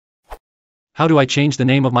How do I change the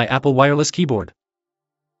name of my Apple wireless keyboard?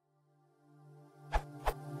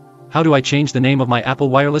 How do I change the name of my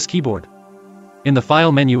Apple wireless keyboard? In the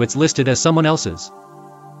file menu it's listed as someone else's.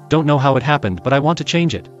 Don't know how it happened, but I want to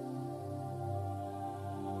change it.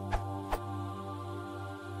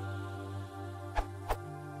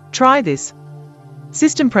 Try this.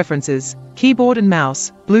 System Preferences, Keyboard and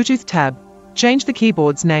Mouse, Bluetooth tab. Change the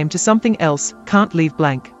keyboard's name to something else, can't leave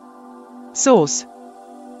blank. Source.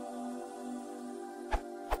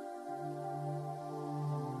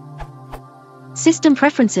 System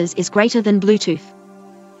Preferences is greater than Bluetooth.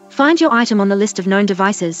 Find your item on the list of known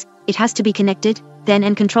devices, it has to be connected, then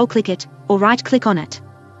and control-click it, or right-click on it.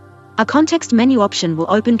 A context menu option will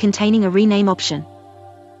open containing a rename option.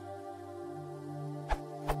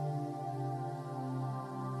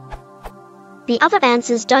 The other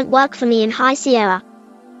answers don't work for me in High Sierra.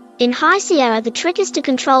 In High Sierra, the trick is to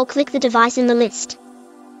control-click the device in the list.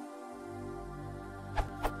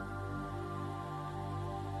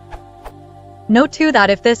 Note too that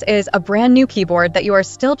if this is a brand new keyboard that you are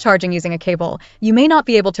still charging using a cable, you may not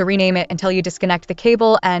be able to rename it until you disconnect the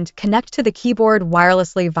cable and connect to the keyboard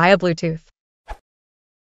wirelessly via Bluetooth.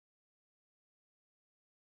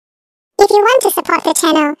 If you want to support the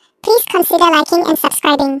channel, please consider liking and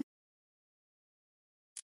subscribing.